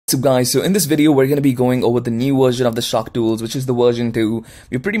So guys, so in this video we're going to be going over the new version of the Shark tools, which is the version 2.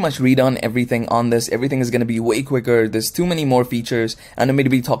 We've pretty much redone everything on this. Everything is going to be way quicker. There's too many more features and I'm going to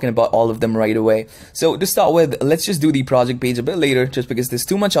be talking about all of them right away. So to start with, let's just do the project page a bit later just because there's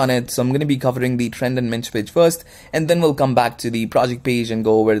too much on it. So I'm going to be covering the trend and mints page first, and then we'll come back to the project page and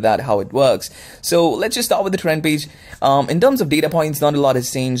go over that, how it works. So let's just start with the trend page. In terms of data points, not a lot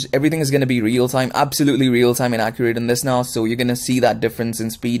has changed. Everything is going to be real time, absolutely real time and accurate in this now. So you're going to see that difference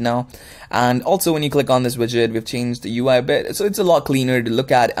in speed now. And also when you click on this widget, we've changed the UI a bit, so it's a lot cleaner to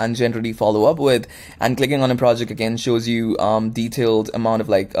look at and generally follow up with. And clicking on a project again shows you detailed amount of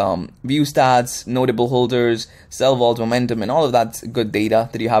view stats, notable holders, sell vault momentum, and all of that good data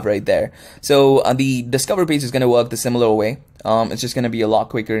that you have right there. So the discover page is going to work the similar way. It's just going to be a lot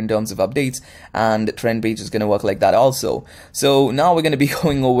quicker in terms of updates, and the trend page is going to work like that also. So now we're going to be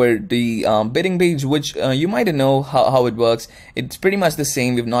going over the bidding page, which you might know how it works. It's pretty much the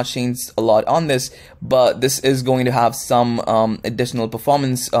same. We've not changed a lot on this, but this is going to have some additional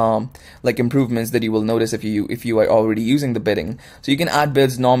performance improvements that you will notice if you are already using the bidding. So you can add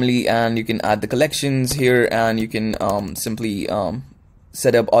bids normally, and you can add the collections here, and you can simply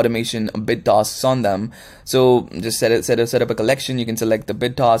set up automation bid tasks on them. So just set up a collection. You can select the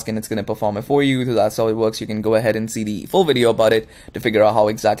bid task and it's going to perform it for you. So that's how it works. You can go ahead and see the full video about it to figure out how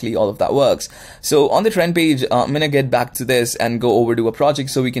exactly all of that works. So on the trend page, I'm going to get back to this and go over to a project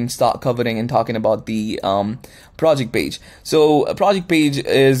so we can start covering and talking about the project page. So a project page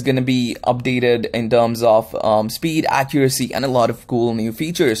is going to be updated in terms of speed, accuracy, and a lot of cool new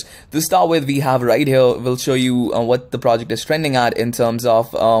features. To start with, we have right here, we'll show you what the project is trending at in terms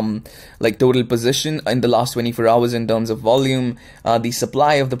of total position in the last 24 hours in terms of volume, the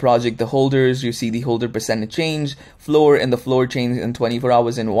supply of the project, the holders. You see the holder percentage change, floor, and the floor change in 24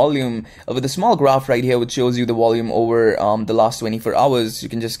 hours in volume with a small graph right here which shows you the volume over the last 24 hours. You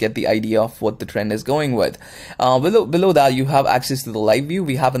can just get the idea of what the trend is going with. Below that, you have access to the live view.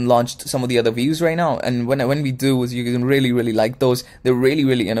 We haven't launched some of the other views right now, and when we do, you can really like those. They're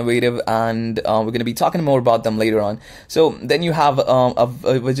really innovative, and we're going to be talking more about them later on. So then you have a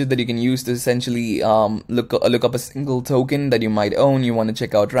widget that you can use to essentially look up a single token that you might own. You want to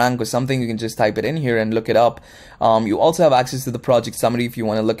check out rank or something, you can just type it in here and look it up. You also have access to the project summary. If you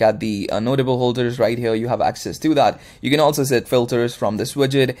want to look at the notable holders right here, you have access to that. You can also set filters from this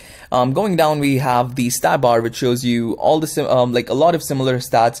widget. Going down, we have the stat bar, which shows you all the a lot of similar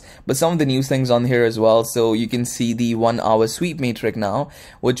stats, but some of the new things on here as well. So you can see the 1 hour sweep metric now,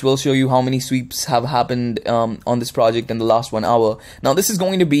 which will show you how many sweeps have happened on this project in the last 1 hour. Now this is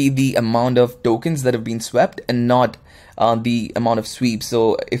going to be the amount of tokens that have been swept and not the amount of sweeps.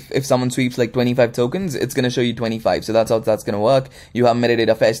 So if someone sweeps like 25 tokens, it's going to show you 25. So that's how that's going to work. You have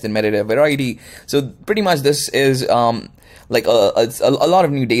metadata fetched and metadata variety. So pretty much this is it's a lot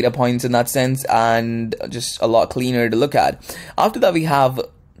of new data points in that sense, and just a lot cleaner to look at. After that, we have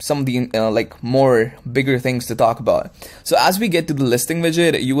some of the more bigger things to talk about. So as we get to the listing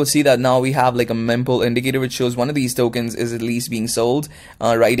widget, you will see that now we have like a mempool indicator which shows one of these tokens is at least being sold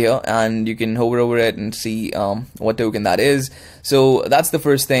right here, and you can hover over it and see what token that is. So that's the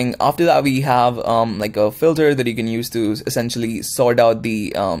first thing. After that, we have a filter that you can use to essentially sort out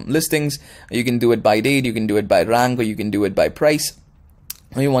the listings. You can do it by date, you can do it by rank, or you can do it by price.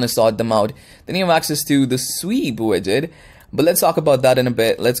 You want to sort them out. Then you have access to the sweep widget. But let's talk about that in a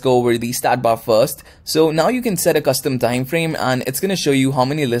bit. Let's go over the stat bar first. So now you can set a custom time frame, and it's going to show you how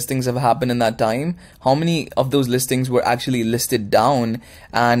many listings have happened in that time, how many of those listings were actually listed down,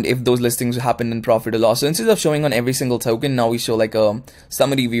 and if those listings happened in profit or loss. So instead of showing on every single token, now we show like a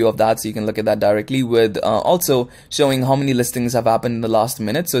summary view of that, so you can look at that directly, with also showing how many listings have happened in the last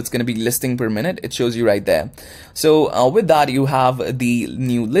minute. So it's going to be listing per minute. It shows you right there. So with that, you have the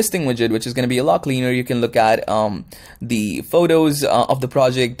new listing widget, which is going to be a lot cleaner. You can look at the photos of the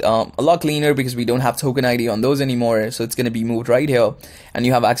project, a lot cleaner because we don't have token ID on those anymore. So it's going to be moved right here, and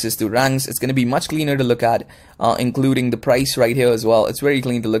you have access to ranks. It's going to be much cleaner to look at, including the price right here as well. It's very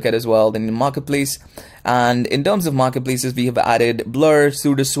clean to look at as well. Then the marketplace, and in terms of marketplaces, we have added Blur,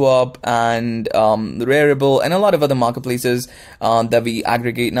 SudoSwap, and Rarible, and a lot of other marketplaces that we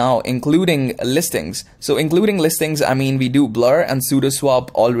aggregate now, including listings. So including listings, I mean we do Blur and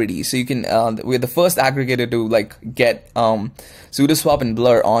SudoSwap already. So you can we're the first aggregator to get SudoSwap and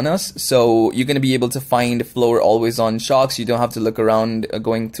Blur on us. So you're going to be able to find floor always on sharks. You don't have to look around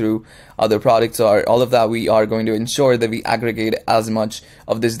going through other products or all of that. We are going to ensure that we aggregate as much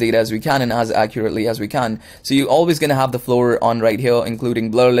of this data as we can and as accurately as we can. So you're always going to have the floor on right here, including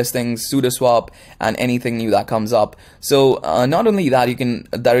blur listings, pseudo swap, and anything new that comes up. So not only that, you can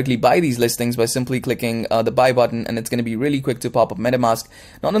directly buy these listings by simply clicking the buy button, and it's going to be really quick to pop up MetaMask.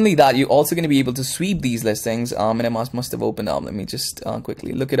 Not only that, you're also going to be able to sweep these listings. MetaMask must have opened up. Let me just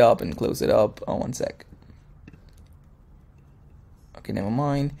quickly look it up and close it up. One sec. Okay, never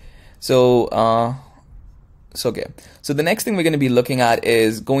mind. So okay. So the next thing we're going to be looking at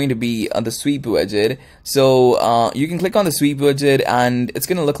is going to be the sweep widget. So you can click on the sweep widget and it's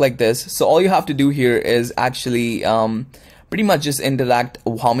going to look like this. So all you have to do here is actually pretty much just interact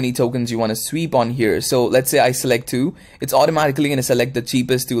how many tokens you want to sweep on here. So let's say I select 2, it's automatically going to select the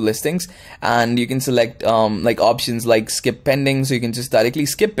cheapest 2 listings, and you can select like options like skip pending, so you can just directly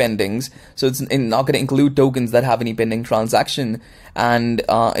skip pendings. So it's not going to include tokens that have any pending transaction, and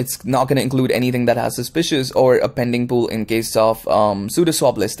it's not going to include anything that has suspicious or a pending pool in case of pseudo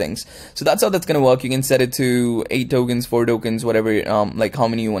swap listings. So that's how that's going to work. You can set it to 8 tokens, 4 tokens, whatever, like how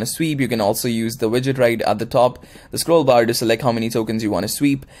many you want to sweep. You can also use the widget right at the top, the scroll bar, to select how many tokens you want to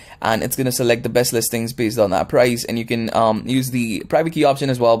sweep, and it's going to select the best listings based on that price. And you can use the private key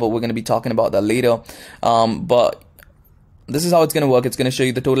option as well, but we're going to be talking about that later. But this is how it's going to work. It's going to show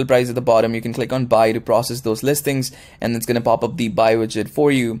you the total price at the bottom. You can click on buy to process those listings, and it's going to pop up the buy widget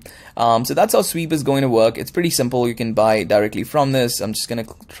for you. So that's how sweep is going to work. It's pretty simple. You can buy directly from this. I'm just going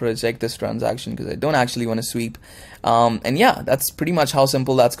to reject this transaction because I don't actually want to sweep. And yeah, that's pretty much how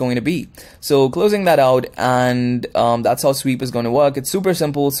simple that's going to be. So closing that out, and that's how sweep is going to work. It's super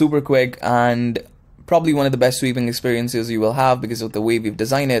simple, super quick, and probably one of the best sweeping experiences you will have because of the way we've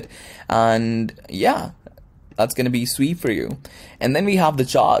designed it. And yeah, that's going to be sweep for you. And then we have the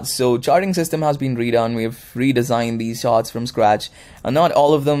charts. So charting system has been redone. We've redesigned these charts from scratch, and not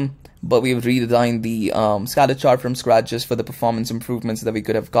all of them, but we've redesigned the scatter chart from scratch just for the performance improvements that we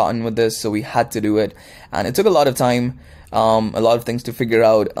could have gotten with this. So we had to do it, and it took a lot of time, a lot of things to figure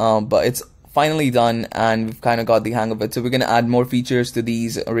out, but it's finally done, and we've kind of got the hang of it. So we're going to add more features to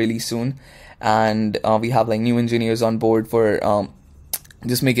these really soon, and we have like new engineers on board for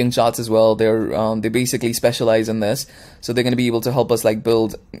just making charts as well. They basically specialize in this, so they're going to be able to help us like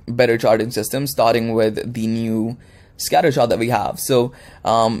build better charting systems, starting with the new scatter chart that we have. So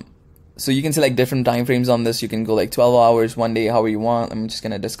so you can select different time frames on this. You can go like 12 hours, 1 day, however you want. I'm just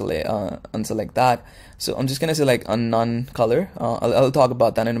gonna unselect that. So I'm just gonna select a none color. I'll talk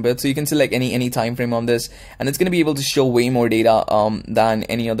about that in a bit. So you can select any time frame on this, and it's gonna be able to show way more data than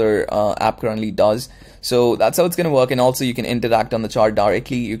any other app currently does. So that's how it's gonna work. And also you can interact on the chart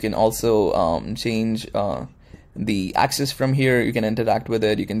directly. You can also change the axis from here. You can interact with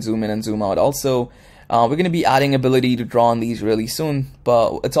it. You can zoom in and zoom out also. We're going to be adding ability to draw on these really soon,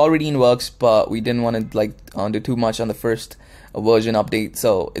 but it's already in works, but we didn't want to like do too much on the first version update,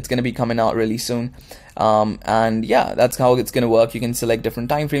 so it's going to be coming out really soon. And yeah, that's how it's going to work. You can select different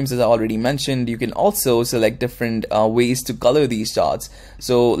time frames, as I already mentioned. You can also select different ways to color these charts.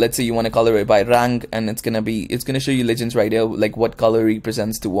 So let's say you want to color it by rank, and it's going to show you legends right here, like what color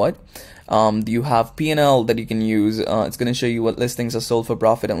represents to what. You have P&L that you can use. It's going to show you what listings are sold for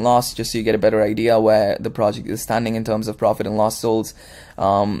profit and loss, just so you get a better idea where the project is standing in terms of profit and loss sold.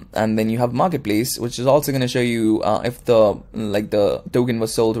 And then you have marketplace, which is also going to show you if the token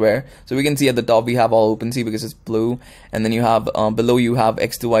was sold where. So we can see at the top we have all OpenSea because it's blue, and then you have below you have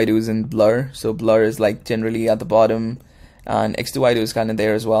X2Y2s and blur. So blur is like generally at the bottom, and X2Y2 is kind of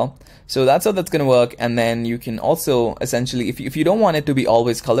there as well. So that's how that's going to work. And then you can also essentially, if you don't want it to be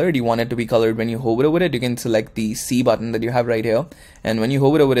always colored, you want it to be colored when you hover over it, you can select the C button that you have right here, and when you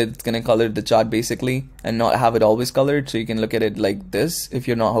hover over it, it's going to color the chart basically and not have it always colored. So you can look at it like this if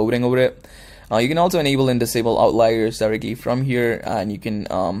you're not hovering over it. You can also enable and disable outliers directly from here, and you can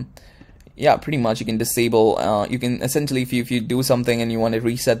yeah, pretty much you can disable, you can essentially, if you do something and you want to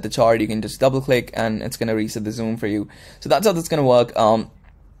reset the chart, you can just double click and it's going to reset the zoom for you. So that's how that's going to work.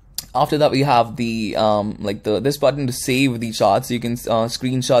 After that, we have the this button to save the charts. You can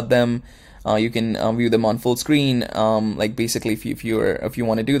screenshot them. You can view them on full screen. Like basically, if you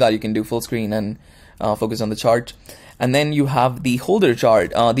want to do that, you can do full screen and focus on the chart. And then you have the holder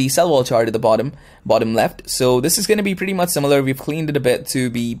chart, the sell wall chart at the bottom left. So this is going to be pretty much similar. We've cleaned it a bit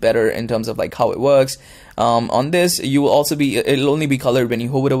to be better in terms of like how it works. On this, you will also it'll only be colored when you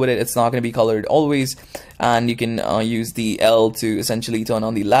hover over it. It's not going to be colored always. And you can use the L to essentially turn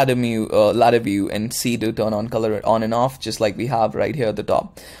on the ladder view, and C to turn on color on and off, just like we have right here at the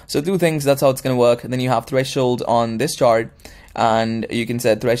top. So two things, that's how it's going to work. And then you have threshold on this chart. and you can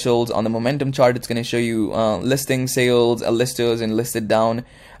set thresholds on the momentum chart. It's going to show you listing sales, listers, and listed down.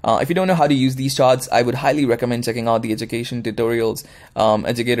 If you don't know how to use these charts, I would highly recommend checking out the education tutorials,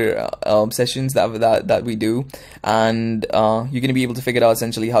 educator sessions that we do, and you're going to be able to figure out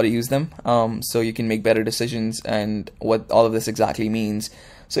essentially how to use them, so you can make better decisions and what all of this exactly means.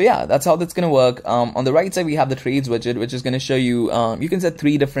 So yeah, that's how that's going to work. On the right side, we have the trades widget, which is going to show you, you can set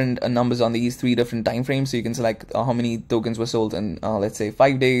 3 different numbers on these 3 different time frames. So you can select how many tokens were sold in, let's say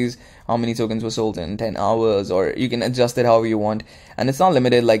 5 days, how many tokens were sold in 10 hours, or you can adjust it however you want. And it's not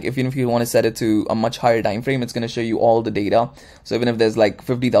limited, like even if you want to set it to a much higher time frame, it's going to show you all the data. So even if there's like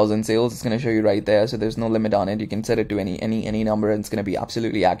 50,000 sales, it's going to show you right there. So there's no limit on it. You can set it to any number, and it's going to be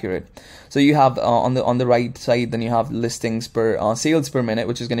absolutely accurate. So you have on the right side, then you have listings per sales per minute,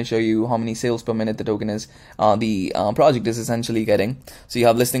 which is going to show you how many sales per minute the token is, the project is essentially getting. So you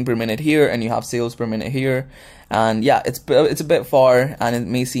have listing per minute here, and you have sales per minute here. And yeah, it's a bit far, and it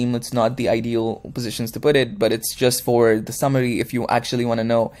may seem it's not the ideal positions to put it, but it's just for the summary. If you actually want to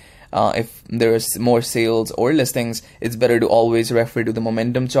know if there's more sales or listings, it's better to always refer to the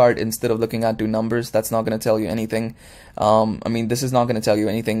momentum chart instead of looking at 2 numbers. That's not going to tell you anything. I mean, this is not going to tell you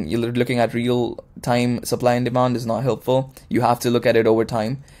anything. You're looking at real time supply and demand is not helpful. You have to look at it over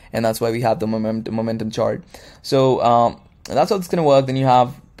time, and that's why we have the momentum chart. So that's how it's going to work. Then you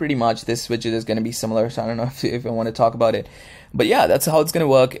have pretty much this widget is going to be similar, so I don't know if I want to talk about it, but yeah, that's how it's going to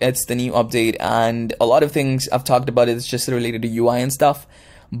work. It's the new update, and a lot of things I've talked about it's just related to UI and stuff,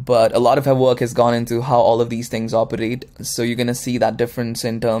 but a lot of our work has gone into how all of these things operate. So you're going to see that difference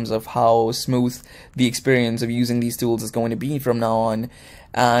in terms of how smooth the experience of using these tools is going to be from now on.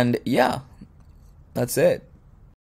 And yeah, that's it.